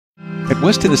At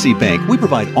West Tennessee Bank, we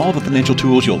provide all the financial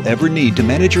tools you'll ever need to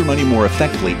manage your money more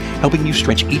effectively, helping you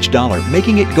stretch each dollar,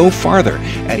 making it go farther,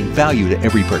 adding value to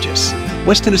every purchase.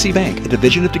 West Tennessee Bank, a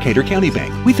division of Decatur County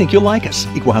Bank. We think you'll like us.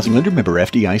 Equal Housing Lender, member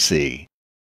FDIC.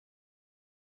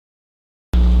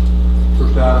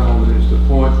 First item on the list is to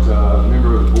appoint a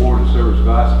member of the board to serve as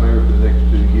vice mayor for the next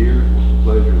 2 years. What's the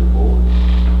pleasure of the board?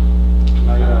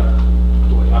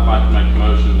 I'd like to make a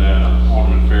motion that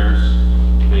Alderman Ferris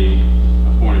be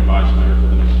appointed vice mayor for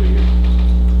the next 2 years. I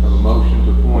have a motion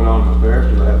to appoint Alderman Ferris.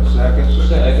 Do I have a second?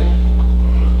 Second.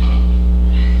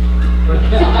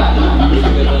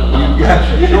 You've got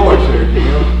your choice there,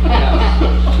 Jim.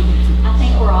 I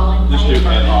think we're all in Just do favor.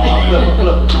 that all.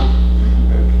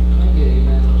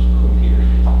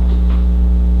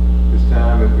 This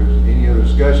time, if there's any other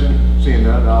discussion, seeing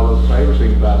none, all those in favor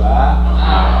signify by aye.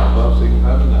 Aye. All opposed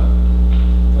signify by no.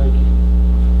 Thank you.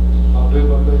 I'll do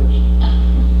my best.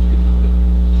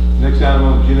 Next item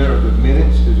on the agenda are the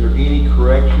minutes. Is there any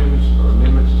corrections or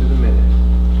amendments to the minutes?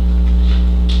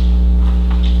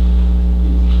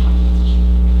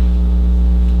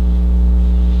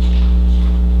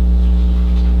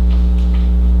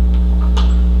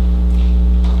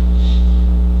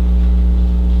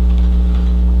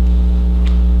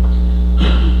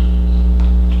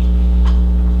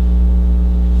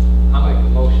 I make a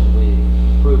motion we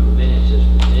approve the minutes as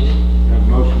presented. I have a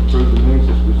motion to approve the minutes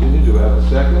as presented. Do I have a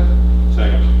second?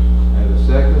 Second. I have a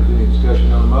second. Is there any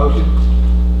discussion on the motion?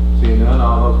 Seeing none,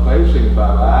 all those in favor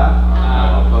signify by aye. Aye.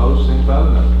 All opposed signify by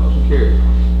no. Motion carried.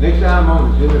 Next item on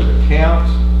the agenda is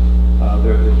accounts.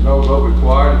 There's no vote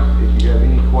required. If you have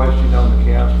any question on the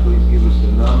accounts, please give us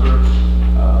the number.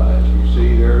 As you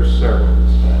see, there's several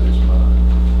this month.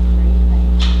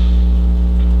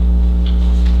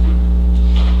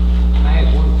 I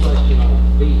have one question on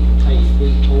page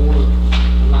B4,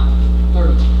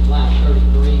 line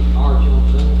 33, R.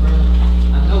 Jones Underground.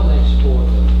 I know that's for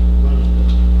the running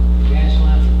the gas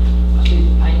line. I see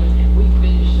the payment. Have we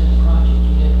finished that project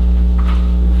yet?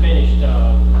 We finished the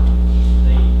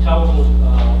total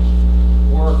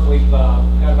work. We've got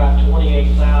about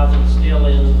 28,000 still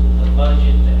in the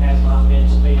budget that has not been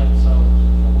spent. So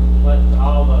we've let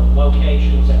all the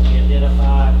locations that we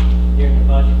identified during the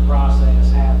budget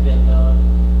process have been done,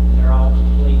 and they're all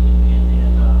complete. And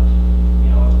then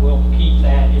we'll keep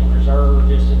that in reserve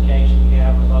just in case we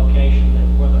have a location that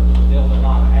where we build a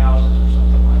lot of houses or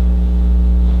something like that.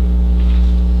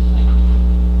 Thank you.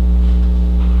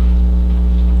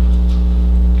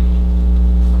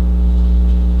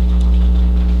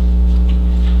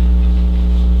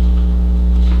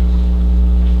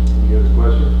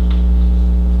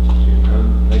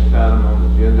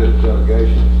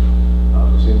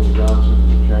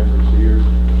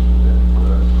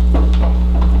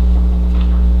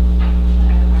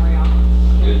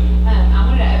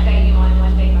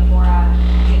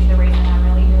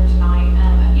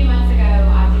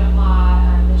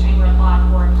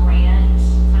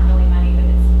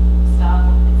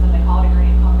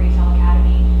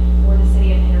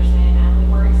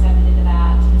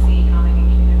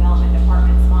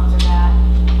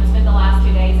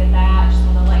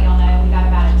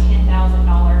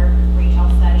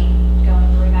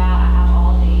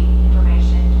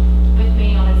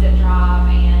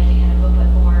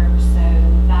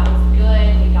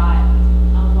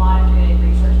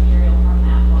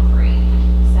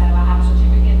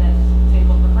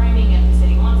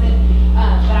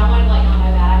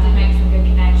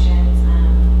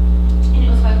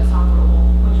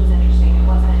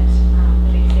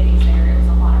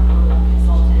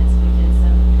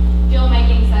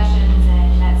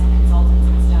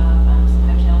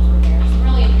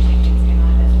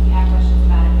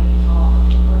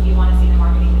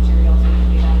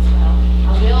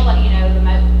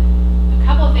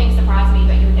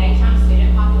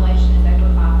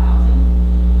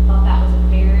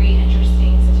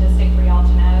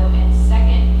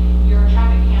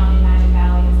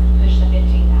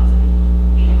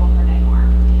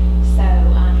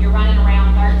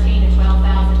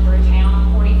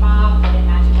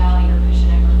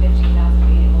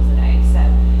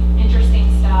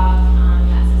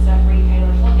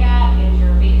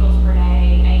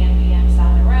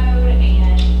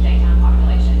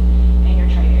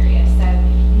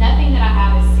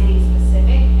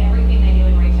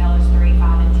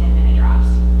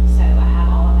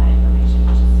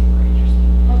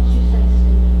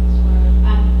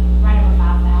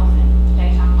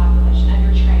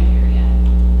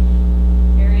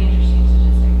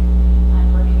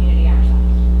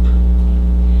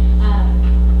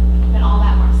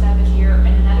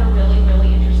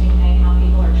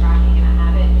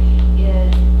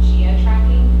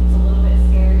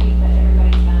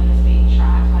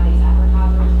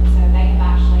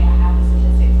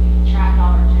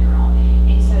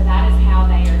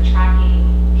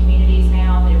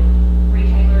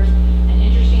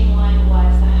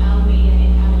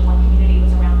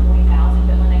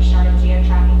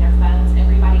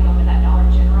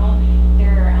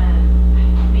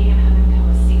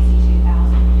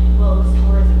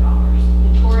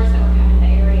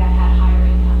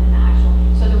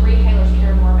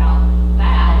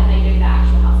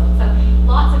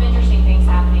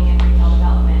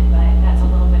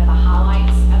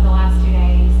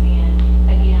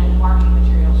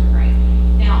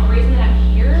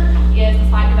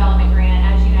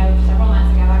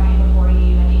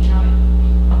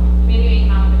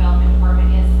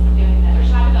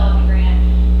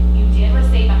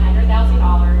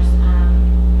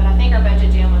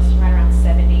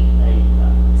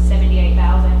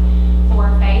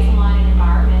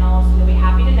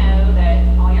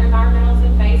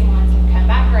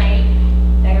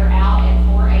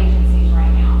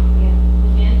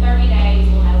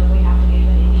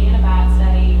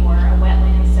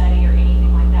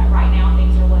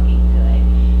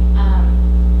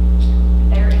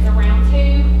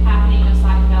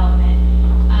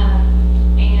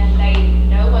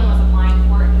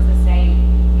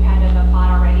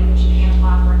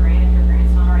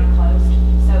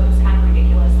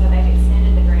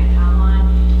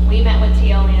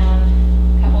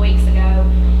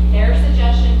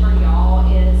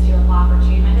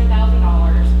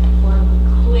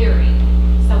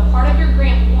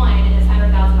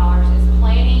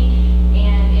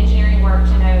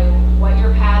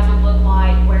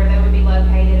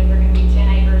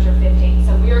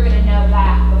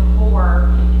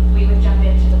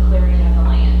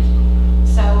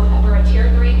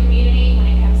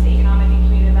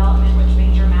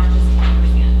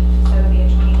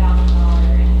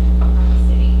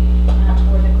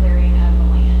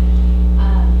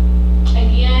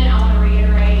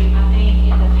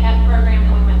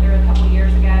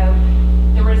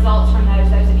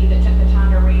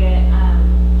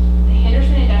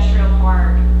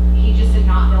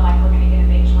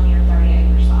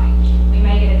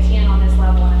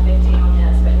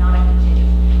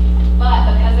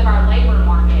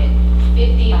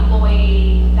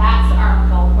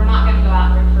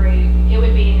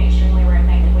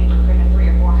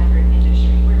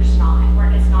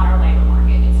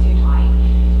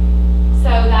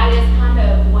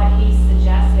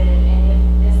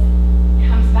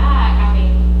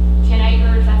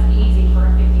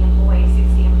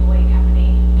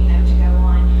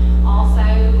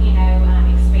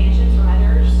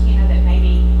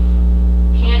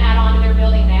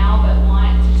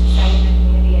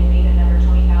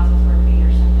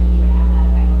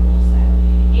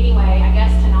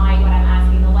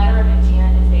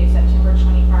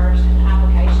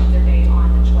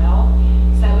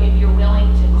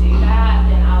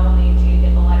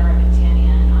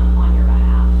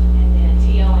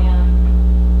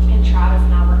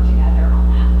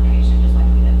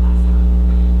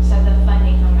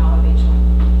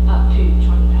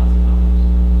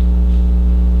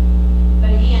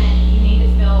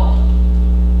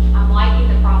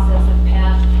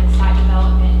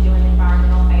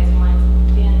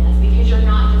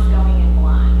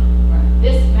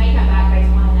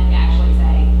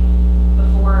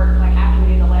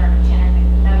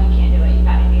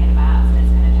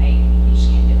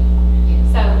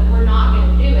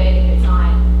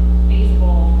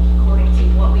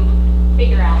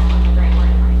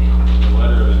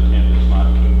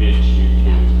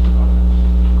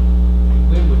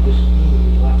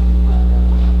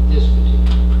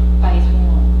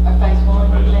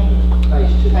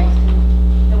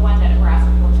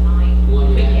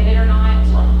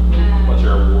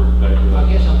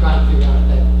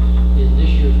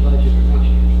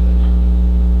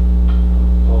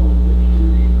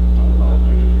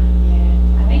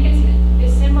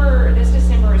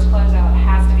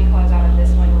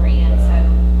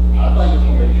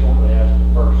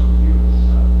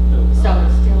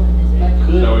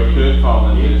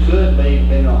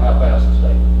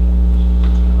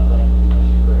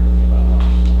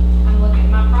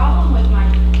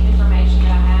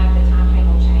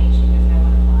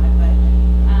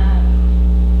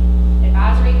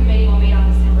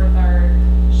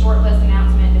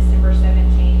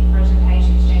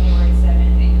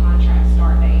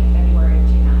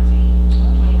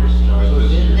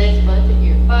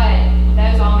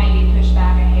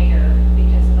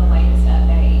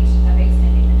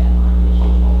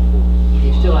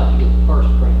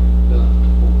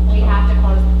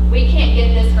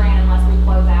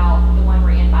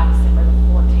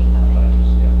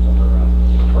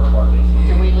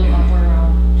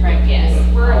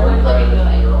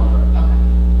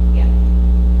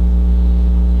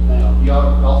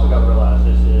 y'all realize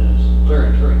this is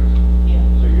clearing trees. Yeah.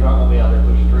 So you're not gonna be out there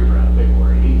pushing trees around in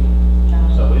February either.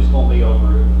 So it's gonna be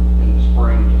over in the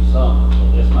spring to summer, so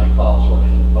this may fall sort of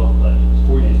into both budgets.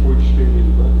 Before you spend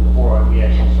any money. Before we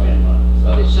actually spend money.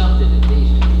 But it's something that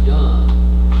needs to be done,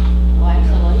 Well,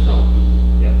 absolutely. so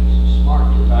Yeah. it's smart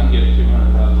to I can get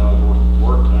 $200,000 worth of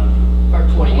work done. For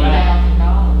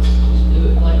 $20,000. Let's do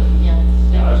it. Well, yeah.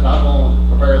 Now, it's not gonna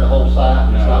prepare the whole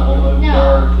site, it's not gonna move No,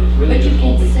 dirt, it's really but you just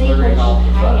can gonna be see what clearing you off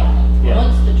the site. have. Yeah.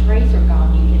 Once the trees are gone,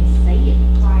 you can see it.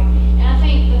 Right, and I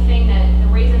think the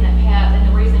reason that PEP and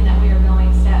the reason that we are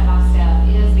going step by step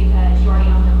is because you already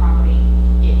own the property.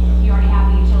 Yes. You already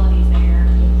have the utilities there.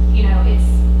 You know, it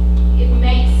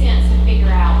makes sense to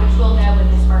figure out, which we'll know when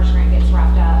this first grant gets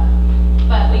wrapped up.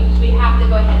 But we have to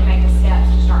go ahead and make the steps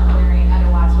to start clearing,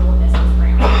 otherwise we will miss this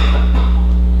grant.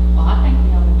 Well, I think we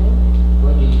ought to do it.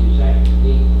 What do you exactly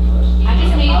need from us? I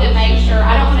just need to make sure,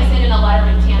 I don't want to send in a letter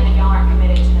of intent if y'all aren't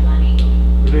committed to the money.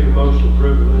 We need a motion to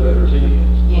approve the letter of intent.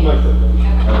 I'll make that motion. I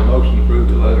have a motion to approve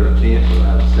the letter of intent, do I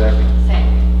have a second?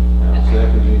 Second. I have a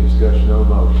second, any discussion on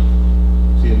the motion?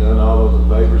 Seeing none, all those in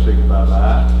favor, signify by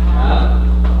aye.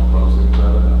 All opposed, signify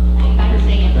by no. Anybody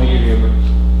see it? Thank you, Henry.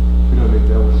 We don't need,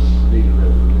 that was need a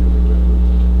resolution.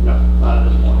 No, not at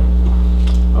this point.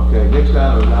 Okay, next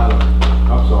item is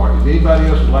I'm sorry, is anybody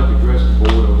else would like to address the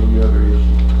board on any other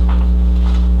issue?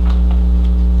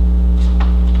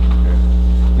 Okay.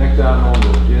 Next item on the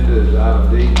agenda is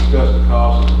item D, discuss the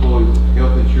cost of employees'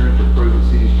 health insurance to improve the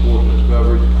city's portion of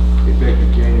coverage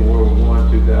effective January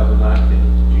 1,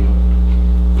 2019. Jim?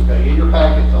 Okay, in your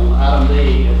packets on item D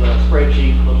is a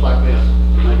spreadsheet, looks like this,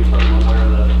 maybe someone aware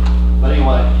of that. But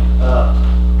anyway,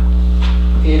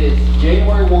 it is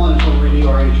January 1 until we renew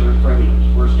our insurance premiums.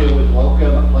 We're still with local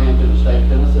government plans in the state of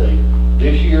Tennessee.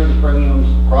 This year, the premiums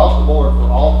across the board for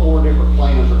all 4 different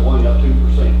plans are going up 2%.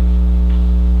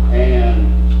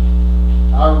 And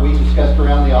we discussed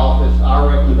around the office, our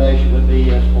recommendation would be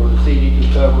is for the city to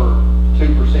cover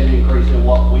 2% increase in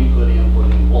what we put in for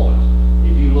the employees.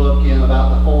 If you look in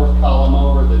about the 4th column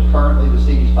over, that currently the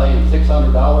city's paying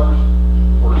 $600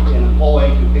 for an employee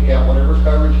to pick out whatever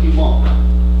coverage he wants.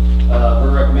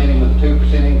 We're recommending with a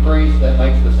 2% increase, that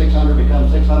makes the $600 become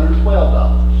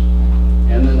 $612.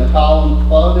 And then the column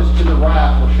farthest to the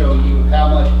right will show you how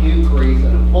much increase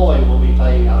an employee will be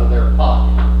paying out of their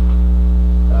pocket.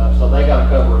 So they got to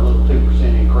cover a little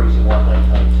 2% increase in what they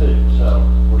pay too. So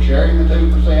we're sharing the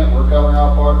 2%, we're covering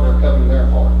our part, they're covering their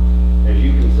part. As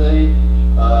you can see,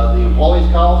 the employee's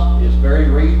cost is very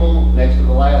reasonable. Next to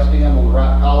the last end on the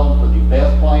right column for the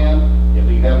best plan, if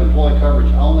you have employee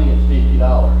coverage only, it's $50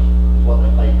 is what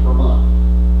they pay per month.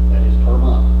 That is per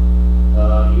month.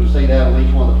 You can see that on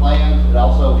each one of the plans. It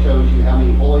also shows you how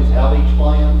many employees have each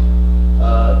plan.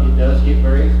 It does get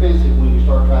very expensive when you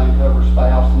start trying to cover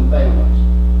spouse and families.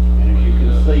 And as you can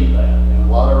see that, and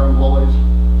a lot of our employees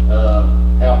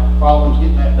have problems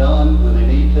getting that done when they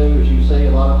need to. As you see,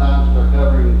 a lot of times if they're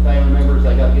covering family members,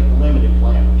 they got to get the limited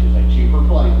plan, which is a cheaper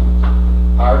plan.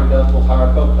 Higher deductibles, higher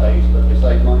co-pays, but they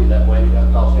save money that way. It doesn't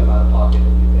cost them out of pocket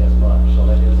as much, so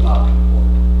that is an option for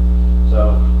them.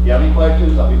 So if you have any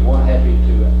questions, I'll be more than happy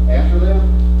to answer them.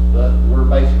 But we're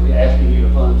basically asking you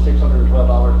to fund $612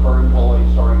 per employee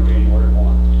starting January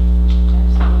 1.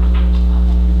 Absolutely. I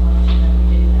think the motion that we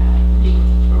do that.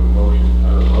 I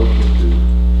have a motion to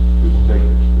take,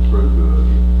 approve the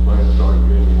plan starting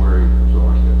January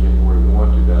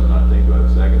 1, 2019. Do I have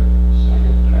a second?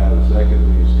 Second. I have a second.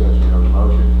 Any discussion on the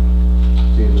motion?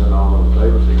 Seeing none, all those in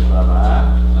favor, signify by aye.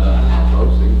 All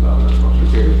opposed, signify by no. Motion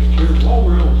carries. While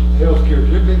we're on healthcare, has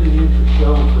there been any interest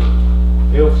shown for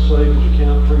health savings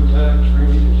account pre-tax or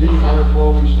any, is any of our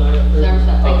employees staff there? There's a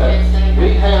Okay,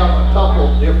 we have a couple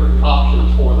different options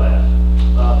for that.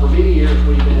 For many years,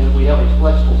 we have a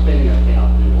flexible spending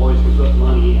account, and employees can put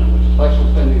money in, which is flexible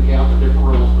spending account, there are different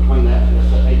rules between that and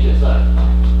HSA.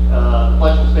 The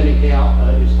flexible spending account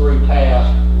is through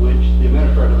TASK, which the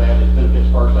administrator of that is Benefits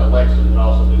First out of Lexington, and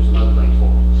also do some other things for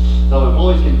them. So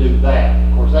employees can do that.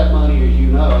 Of course, that money, as you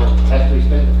know, has to be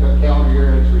spent the calendar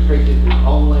year, it's restricted to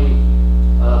only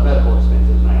medical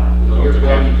expenses now. You know, years ago,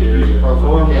 you could use a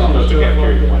program account. It's a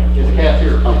cafeteria plan. It's a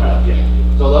cafeteria plan, yeah.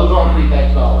 So those are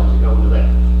pre-tax dollars that go into that.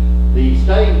 The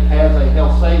state has a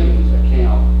health savings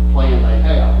account plan they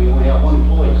have. We only have one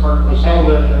employee currently. I saw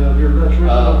that, that's written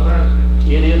on there.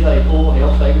 It is a full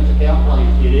health savings account plan.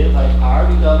 It is a higher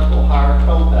deductible, higher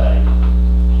copay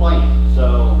plan.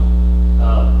 So,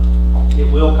 it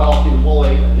will cost the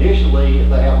employee initially, if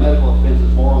they have medical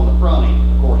expenses, more on the front end.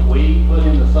 Of course, we put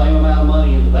in the same amount of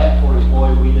money into that for an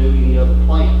employee we do any other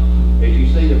plan. As you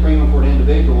see, the premium for an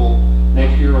individual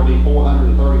next year will be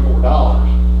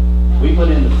 $434. We put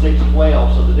in the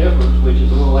 $612. So the difference, which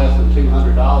is a little less than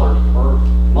 $200 per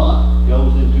month,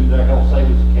 goes into their health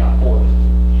savings account for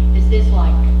them. Is this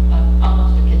like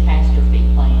almost a catastrophe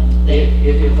plan? It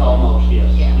is almost, yes.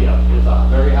 Yeah. Yeah, it's a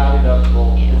very high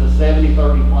deductible. Yeah. It's a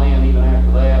 70-30 plan. Even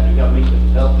after that, you gotta meet the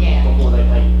deductible Yeah. before they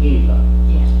pay anything.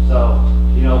 Yeah, So,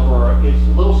 you know, it's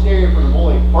a little scary for the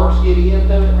boy first getting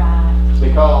into it, right.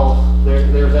 because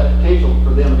there's that potential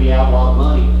for them to be out a lot of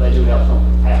money if they do have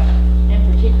something happen. And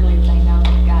particularly if they know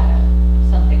they've got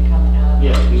something coming up.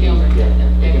 Yeah, it can be, children yeah, that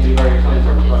they're- it can be very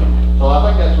expensive to train. So I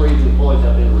think that's the reason employees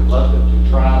have been reluctant to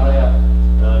try that.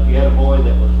 If you had a boy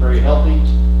that was very healthy,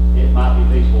 it might be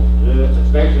feasible to do it,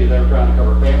 especially if they were trying to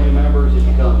cover family members. It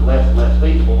becomes less and less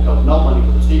feasible because no money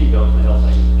for the city goes in the health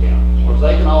savings account. Whereas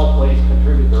they can always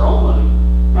contribute their own money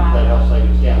into that Right. health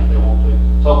savings account if they want to.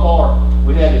 So far,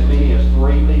 we've had as many as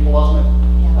 3 people on it.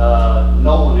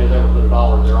 No one has ever put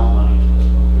 $1 of their own money into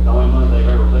it. The only money they've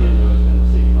ever put into it has been the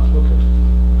city money. Okay.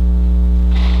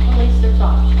 At least there's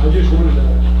options. I just wanted to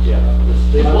ask. Yeah,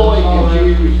 the employee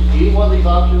can choose any one of these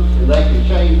options, and they can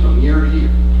change from year to year.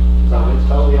 So it's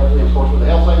totally up to them. Of course, with the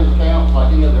health savings account,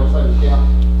 like any other health savings account,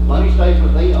 the money stays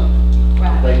with them. If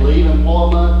Right. they leave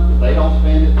employment, if they don't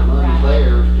spend it, the money's Right.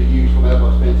 theirs to use for medical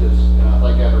expenses. And I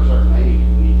think after a certain age,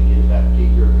 you need to get it back to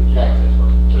keep your taxes.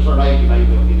 At a certain age, you may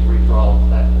be able to get to withdraw at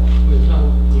that point. There's no,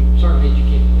 certainly you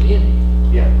can't put in it.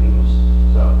 Yeah,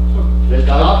 so the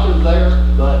option's there,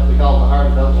 but because of higher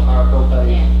deductible, higher copay,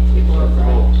 Yeah. it's a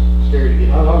little scary to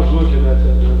get I in. was looking at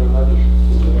that, and I just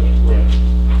wanted to ask.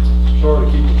 Yeah. Sorry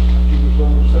to keep us on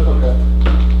the That's okay.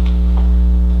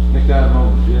 Next item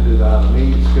on the agenda is item E,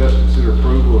 discuss, consider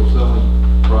approval of selling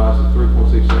price of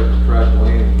 3.6 acres tract of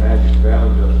land in Magic Valley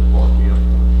Industrial Park. Kim,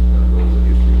 gonna go over the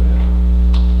history of that.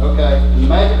 Okay, in the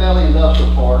Magic Valley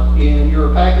Industrial Park, in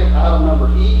your packet, item number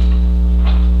E,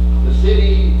 the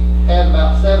city had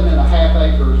about 7.5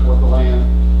 acres worth of land,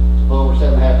 a little over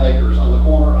 7.5 acres on the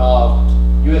corner of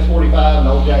US 45 and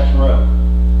Old Jackson Road.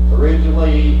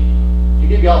 Originally, to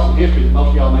give y'all some history that most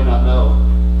of y'all may not know,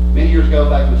 many years ago,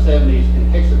 back in the 70s,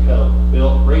 in Texaco,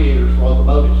 built radiators for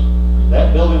locomotives.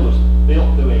 That building was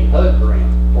built through a HUD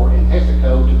grant for in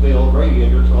Texaco to build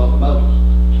radiators for locomotives.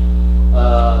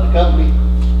 The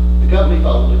company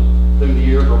folded through the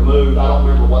years or moved. I don't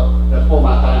remember what, that's for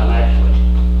my time actually.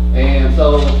 And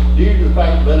so due to the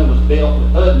fact the building was built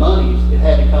with HUD monies, it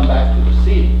had to come back to the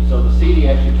city. So the city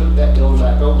actually took that building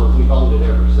back over and we've owned it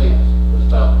ever since. It's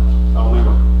about, I don't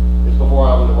remember, it's before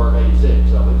I went to work 86,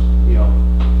 so it's, you know.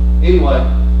 Anyway,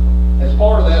 as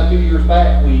part of that, a few years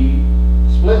back, we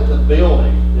split the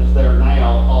building that's there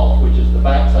now off, which is the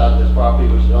backside of this property,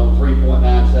 which is on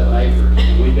 3.97 acres.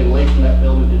 And we've been leasing that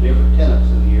building to different tenants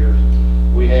in the years.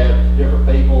 We had different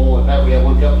people. In fact, we had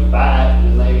one company buy it,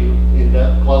 and they ended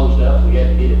up closed up. We had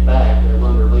to get it back. They were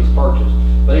under lease purchase.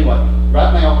 But anyway,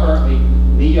 right now, currently,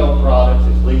 Neo Products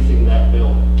is leasing that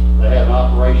building. They have an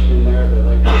operation in there that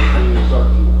they put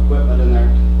certain equipment in there.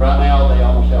 Right now, they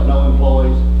almost have no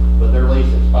employees, but their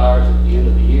lease expires at the end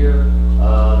of the year.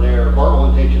 Their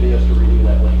verbal intention is to renew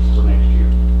that lease for next year.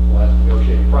 We'll have to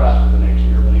negotiate a price for the next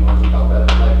year, but anyway, we'll talk about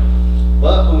it later.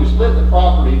 But when we split the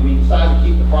property, we decided to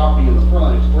keep the property in the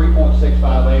front. It's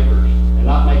 3.65 acres and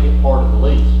not make it part of the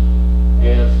lease,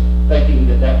 as thinking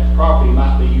that that property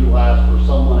might be utilized for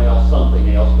someone else, something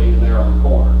else being there on the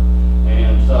corner.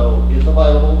 And so it's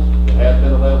available. It has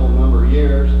been available a number of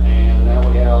years, and now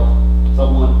we have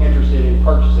someone interested in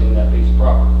purchasing that piece of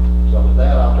property. So with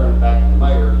that, I'll turn it back to the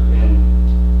mayor,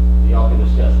 and y'all can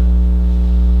discuss it.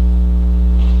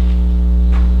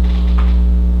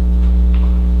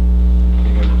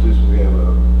 We have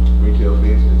a retail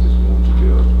business that's going to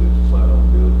build, with plan on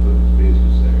building, put his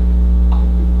business there.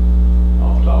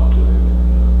 I'll talk to him,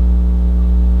 and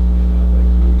I think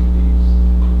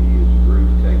he has agreed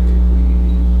to take it.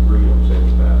 He's agreed on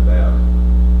 75,000.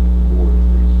 The board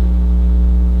agrees to it.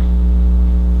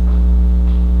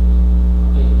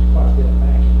 I think it's quite a bit of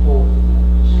back and forth in that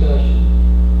discussion.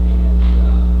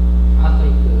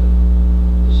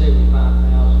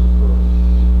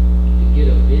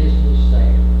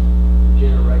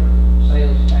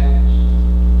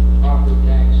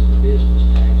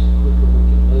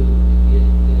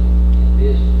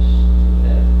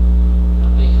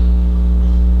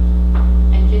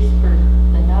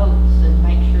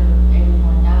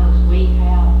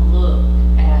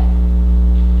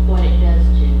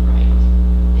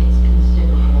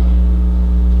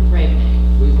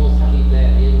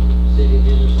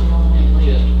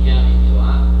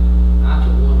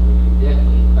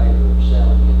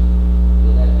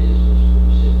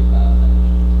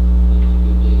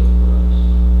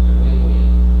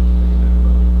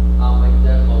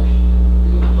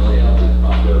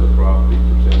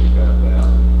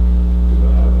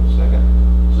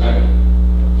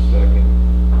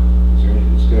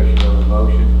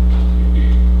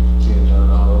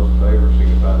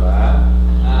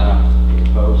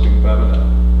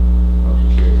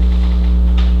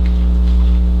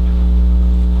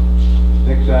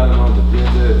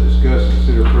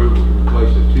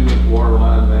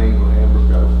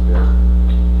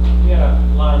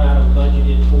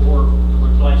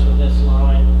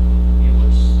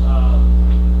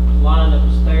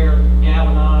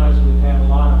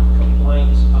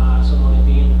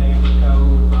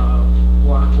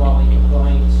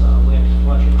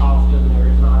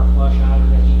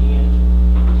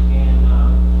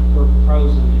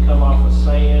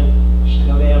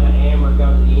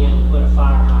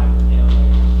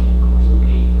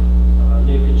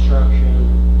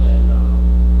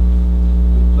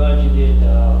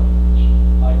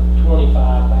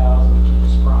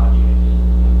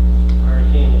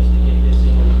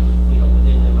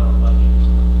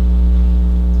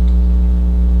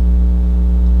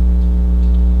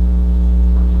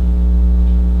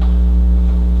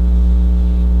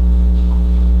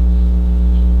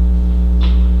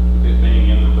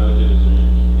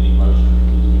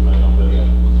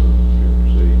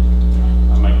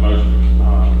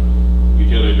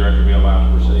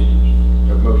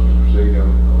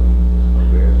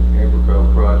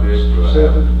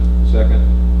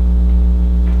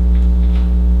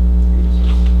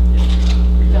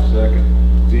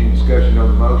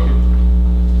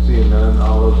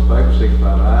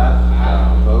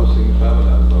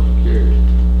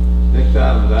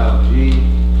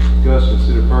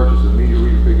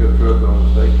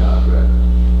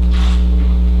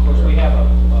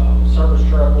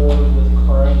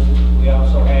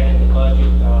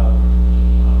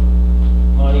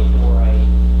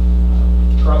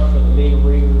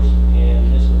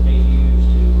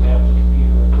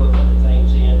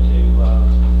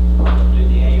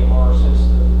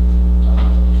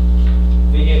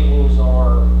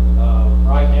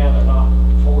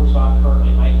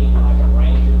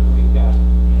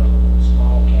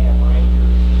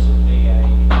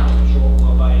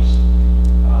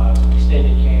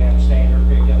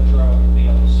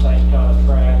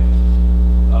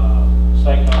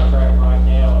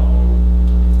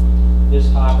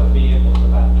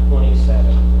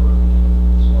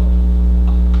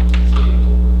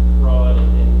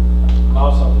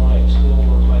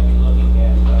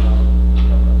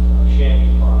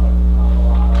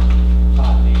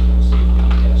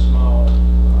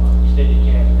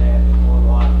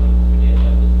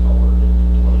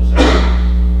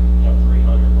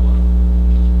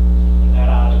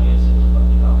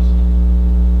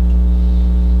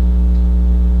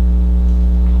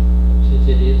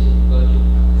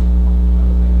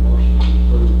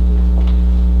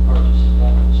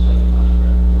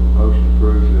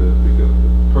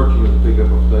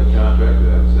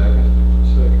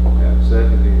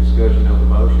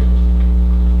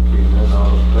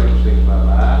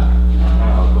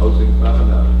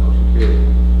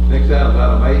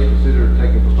 Item H, consider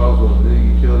taking proposal on new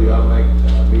utility automatic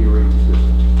meter reading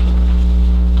system.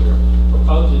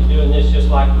 Proposing doing this just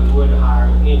like we would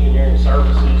hiring engineering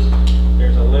services.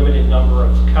 There's a limited number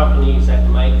of companies that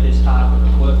make this type of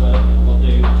equipment, and we'll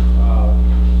do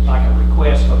like a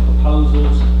request for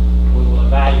proposals. We will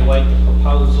evaluate the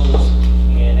proposals,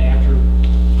 and after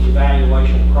the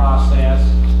evaluation process,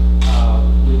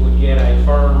 we would get a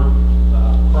firm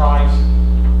price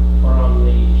from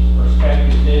the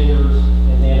prospective vendors,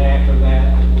 and then after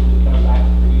that, it will come back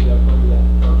for you to approve that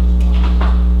purchase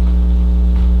price.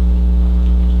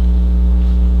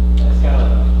 That's kind of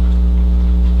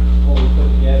what we put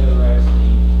together as the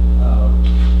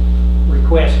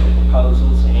request for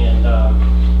proposals, and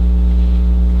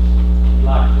we'd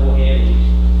like to go ahead and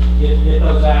get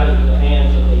those out into the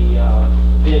hands of the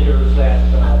vendors that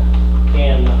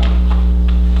can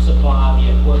supply the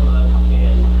equipment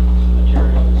and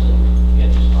materials and get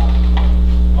this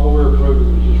project. All we're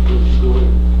approving is just for you to go ahead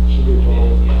and submit to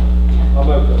all. Yeah. I'll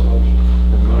make that motion.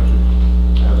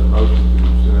 Have a motion to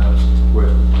send out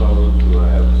request for proposals. Do I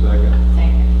have a second?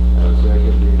 Second. Have a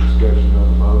second. Any discussion on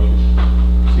the motion?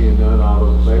 Seeing none, all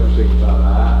those in favor, signify by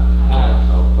aye. Aye.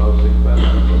 All opposed, signify by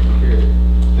nay. Motion carried.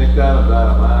 Next item is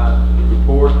item I,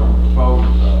 report on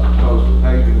proposed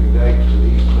paving and dates for the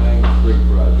East Main Street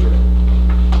project.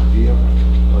 Jim,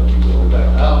 let you go back.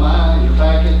 Item I in your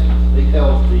packet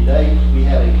details the dates. We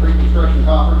had a pre-construction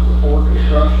conference before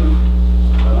construction.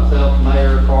 Myself,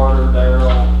 Mayor, Carter,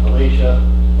 Darrell, Alicia,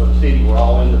 for the city were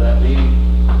all into that meeting.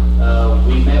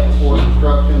 We met before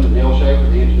construction, and Neil Schaefer,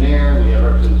 the engineer, and we had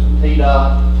representatives from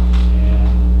TDOT,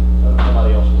 and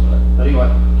somebody else was there. But anyway,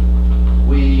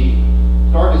 we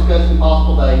started discussing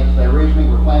possible dates. They originally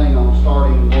were planning on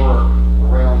starting work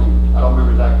around, I don't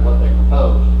remember exactly what they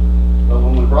proposed, but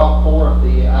when we brought forth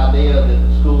the idea that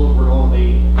the schools were going to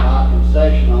be not in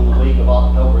session on the week of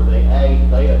October the 8th,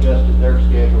 they adjusted their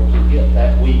schedule to get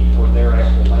that week for their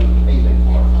actual main paving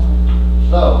work.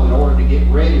 So, in order to get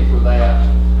ready for that,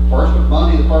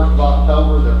 Monday the 1st of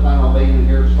October, they're planning on being in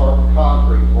here to start the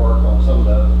concrete work on some of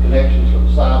the connections for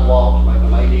the sidewalks, make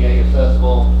them ADA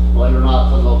accessible. Believe it or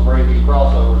not, some of those brand new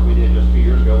crossovers we did just a few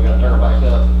years ago, we got to tear them back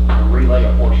up and relay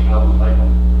a portion of them, make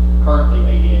them currently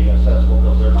ADA accessible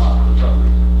because they're not for some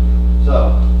reason.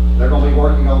 So, they're going to be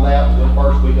working on that the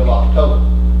first week of October.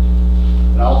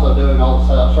 And also doing all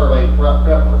the survey prep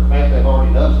work. In fact, they've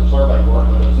already done some survey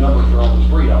work, but those numbers are on the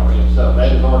street already, so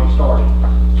that has already started.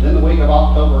 Then the week of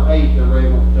October 8th, they're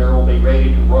going to be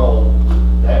ready to roll.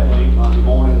 That week, Monday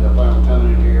morning, they're planning on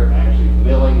coming in here and actually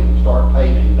milling and start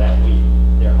paving that week.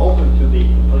 They're hoping to be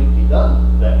completely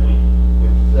done that week, with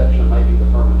the exception of maybe the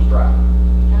permanent stripe.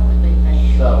 That would be fair.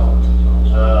 So,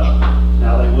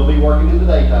 now they will be working in the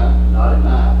daytime, not at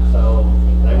night, so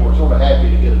they were sort of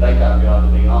happy to get a daytime job,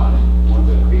 to be honest, ones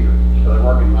that are here. So they're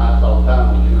working nights all the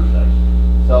time on the interstate.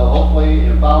 So hopefully,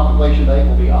 the final completion date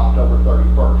will be October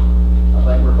 31st.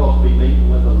 I think we're supposed to be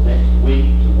meeting with them next week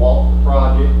to walk the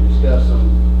project and discuss some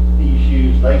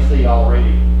issues they see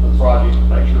already for the project, to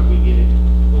make sure we get it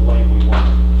the way we want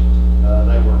it.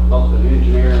 They were both an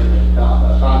engineer and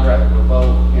a contractor were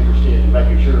both interested in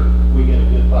making sure we get a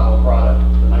good final product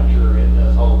to make sure it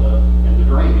does hold up and the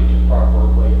drainage is proper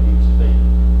the way it needs to be.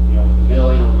 You know, with the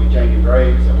milling, we'll be changing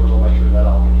grades, and we're going to make sure that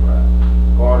all gets right.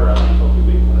 Carter, I think, will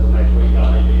be meeting with them next week. I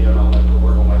may be in on that, but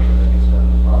we're going to make sure that gets done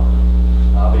properly.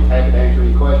 I'll be happy to answer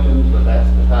any questions, but that's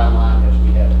the timeline as we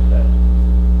have it today.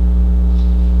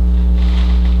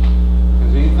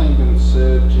 Has anything been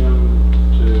said, Jim,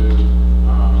 to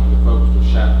the folks with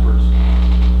Shackford's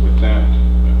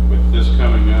with this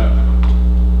coming up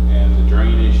and the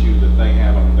drain issue that they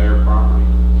have on their property?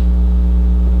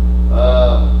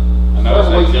 I know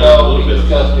Several weeks ago, we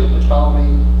discussed it with Tommy.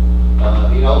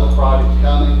 He knows the project's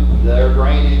coming. Their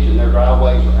drainage and their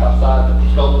driveways are outside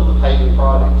the scope of the paving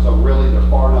project, so really they're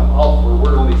far enough off where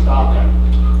we're going to be stopping.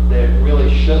 That really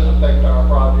shouldn't affect our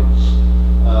projects.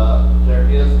 There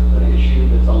is an issue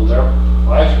that's on their,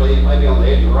 well, actually, it may be on the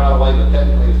edge of the right of way, but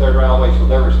technically it's their right of way, so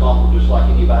they're responsible just like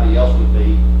anybody else would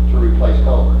be to replace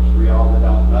culverts. For y'all that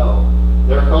don't know,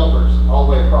 their culverts all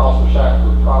the way across the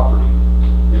Shackford property,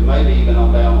 and maybe even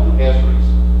on down on Essery's,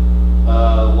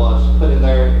 was put in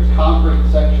there as concrete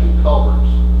section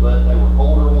culverts, but they were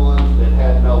older ones that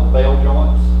had no bell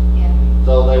joints. Yeah.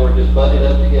 So they were just butted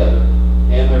up together.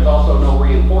 And there's also no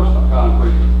reinforcement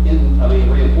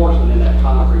reinforcement in that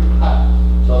concrete pipe.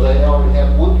 So they already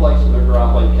have one place in their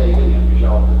driveway cave in, as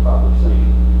y'all have probably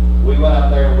seen. We went out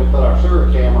there and we put our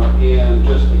sewer camera in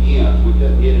just the ends. We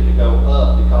couldn't get it to go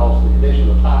up because the condition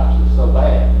of the pipes is so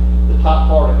bad. The top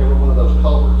part of every one of those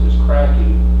culverts is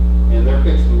cracking, and they're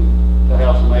fixing to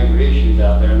have some major issues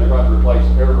out there, and they're going to replace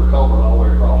every culvert all the way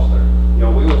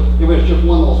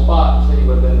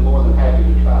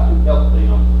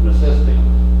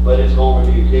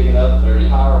be digging up their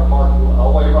entire parking,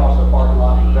 all the way across their parking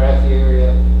lot, the grassy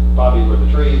area, probably where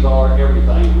the trees are,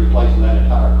 everything, replacing that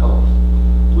entire culvert.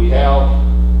 We have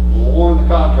warned the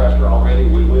contractor already,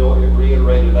 we will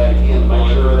reiterate that again, to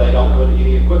make sure they don't put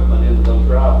any equipment into those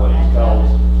driveways, because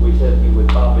we said you would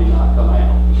probably not come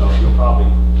out, because you'll probably,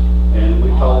 and we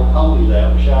told Tony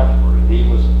that with Shackford, and he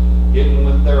was getting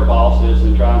with their bosses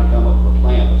and trying to come up with a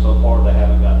plan, but so far they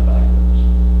haven't gotten back to us.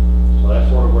 So that's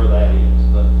sort of where that is,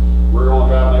 but we're gonna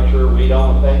try to make sure we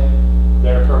don't affect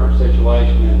their current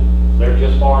situation, and they're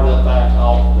just far enough back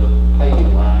off the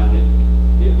paving line that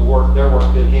their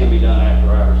work that can be done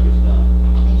after ours gets done.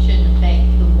 It shouldn't affect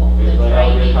the If they have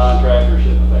a good drainage. contractor, it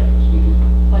shouldn't affect us.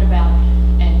 What about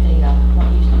at the, what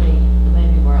used to be the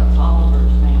movie where it's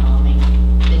Oliver's now? I mean,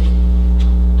 this,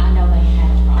 I know they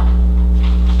had a problem.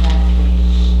 That's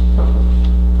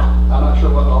big. I'm not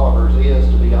sure what Oliver's is,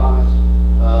 to be honest.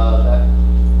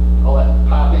 All that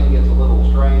piping gets a little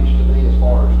strange to me as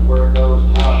far as where it goes,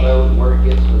 and how it goes, and where it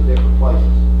gets to different places.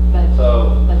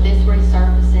 But this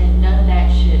resurfacing, none of that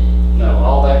should. No,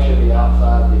 all that should be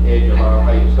outside the edge of our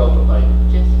scope of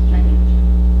pavement. Just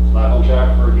checking. Like on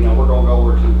Shackford, we're gonna go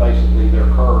over to basically their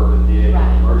curve at the edge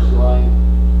Right. of Mercy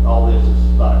Lane. All this is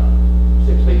like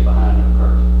 6 feet behind their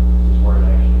curve, is where it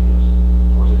actually is.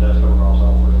 Of course, it does come across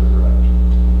all three of the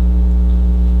directions.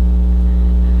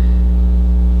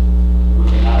 It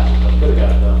would be nice if they could've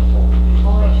got it done before we did.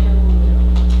 Boy, sure would.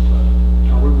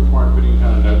 Are we required to put any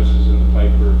kind of notices in the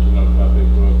paper to notify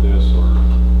people of this, or?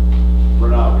 We're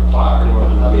not required, it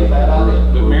would not be a bad idea.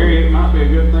 But Mary, it might be a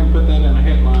good thing to put that in a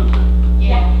headline to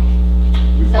Yeah.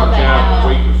 So watch they out know.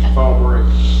 the week of fall break.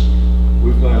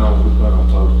 We plan on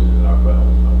posting it in our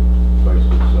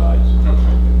Facebook sites and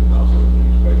also in the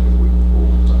newspaper the week before.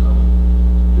 We plan on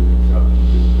doing something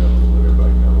to let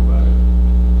everybody know about it.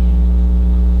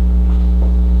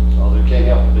 So there can't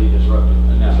help but be disruptive.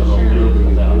 And that's Some of sure. the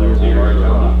business out there.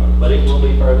 But it will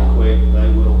be fairly quick, they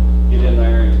will get in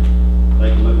there and they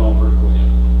can move on pretty quick.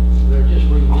 They're just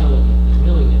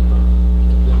milling it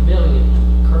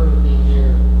curve in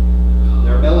there.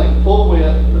 They're milling full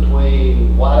width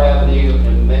between White Avenue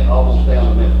and almost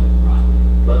down the middle.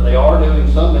 Right. But they are doing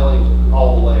some milling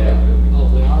all the way out. Oh,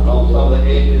 they are. On some of the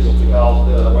edges, because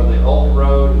where the old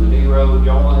road and the new road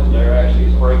join, they're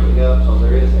actually breaking up, so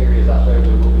there is areas out there that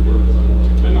will be doing some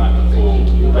milling. But not the full.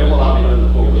 They will not be doing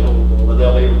the full mill, but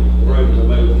there'll be room to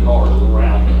move cars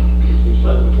around.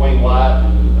 But between White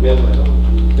and Middle,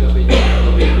 it'll be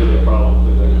really a problem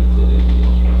through there.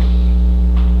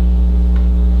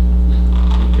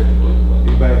 Okay.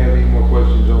 Anybody have any more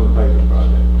questions on the paving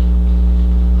project?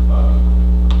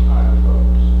 I have a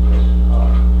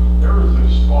suggestion. There is a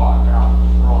spot out in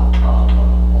front, on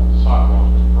the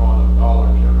sidewalk in front of Dollar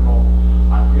General.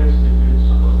 I guess they did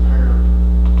some repair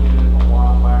in it a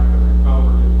while back and they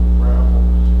covered it with gravel.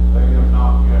 They have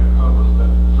not yet covered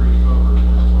that, re-covered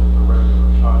that with the regular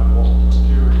sidewalk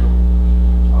material.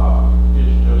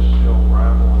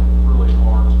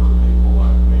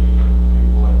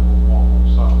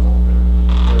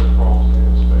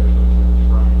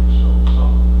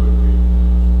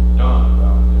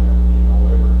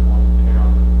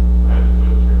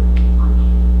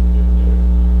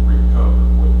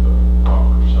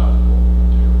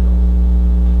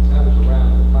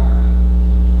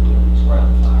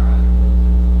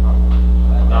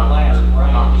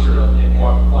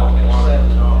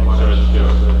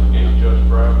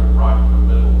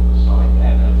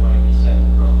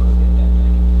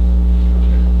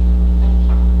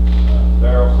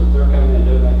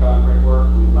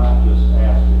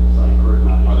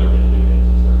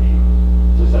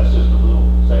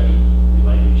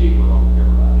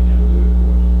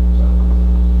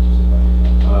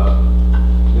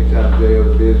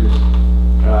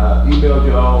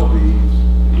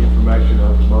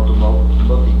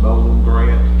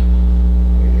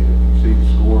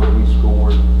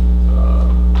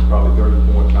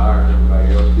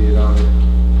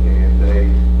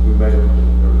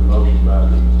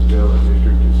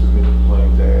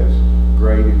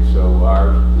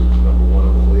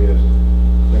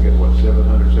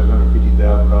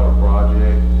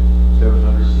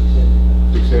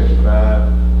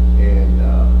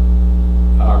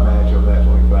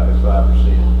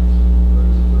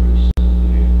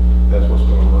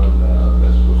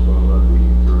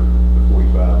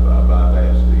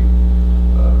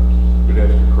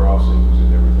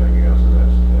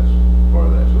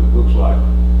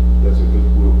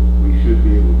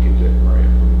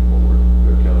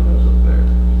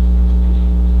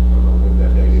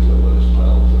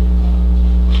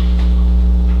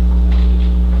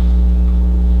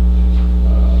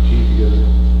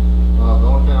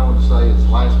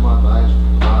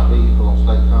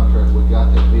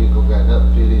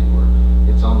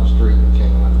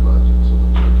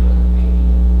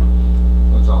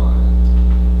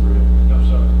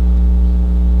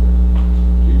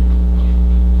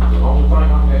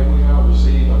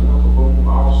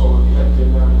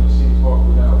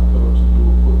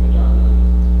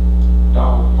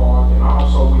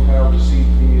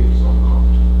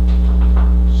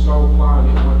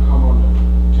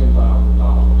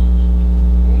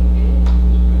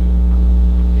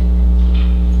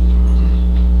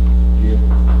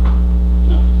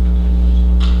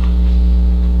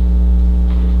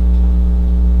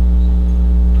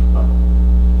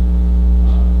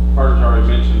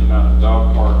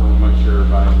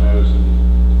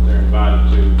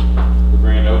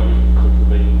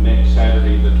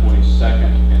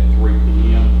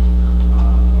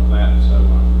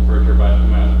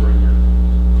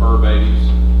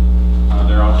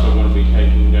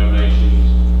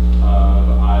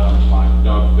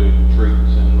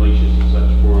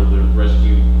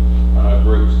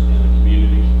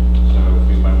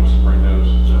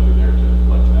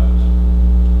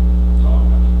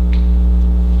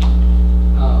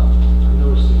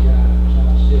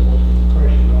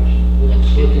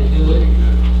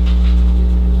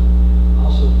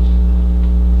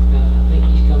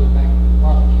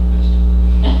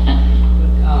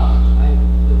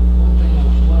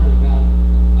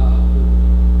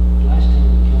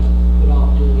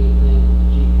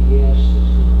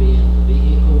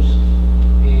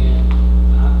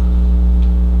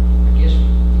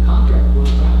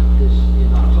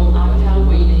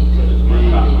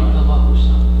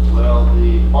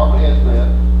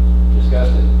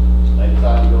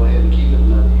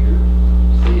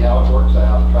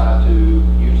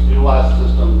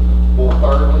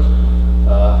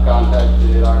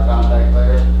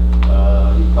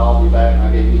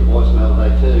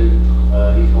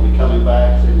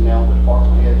 back, sitting down with the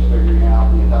department heads, figuring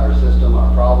out the entire system,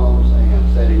 our problems,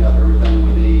 and setting up everything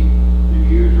we need, new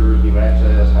users, new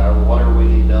access, however, whatever we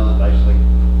need done, basically,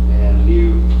 and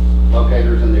new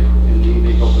locators in the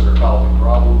vehicles that are causing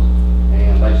problems,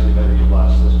 and basically better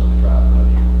utilize the system to try it for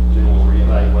another year. Then we'll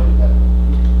reevaluate it that way.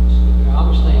 I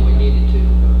was thinking we needed to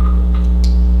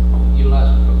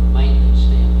utilize it from a maintenance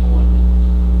standpoint.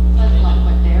 That's like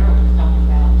what Darrell was talking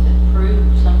about, to prove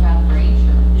some kind of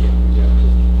insurance.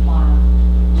 Why,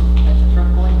 that's a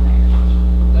triple in there.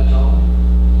 That's all.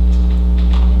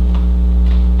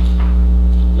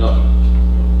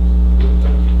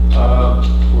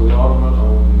 For the Alderman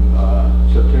on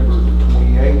September the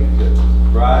 28th, that's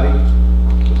Friday,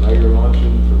 the mayor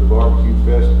luncheon for the barbecue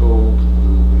festival. We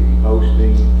will be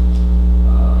hosting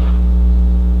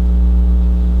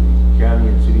the county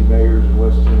and city mayors in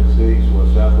West Tennessee, so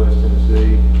Southwest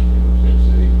Tennessee, and West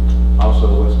Tennessee, also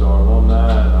West Star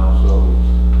alumni, and also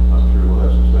I'm sure we'll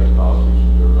have some state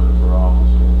politicians who are running for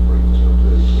office in Freetown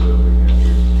too, so they'll be out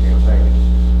here campaigning.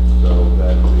 So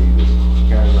that'll be the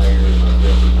county mayor and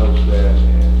myself will host that,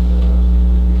 and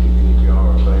if any of y'all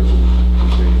are available, we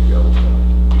see if y'all will come.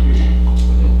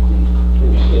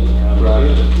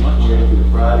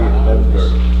 Friday at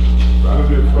 11:30. We'll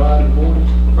do it Friday morning.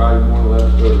 Friday morning,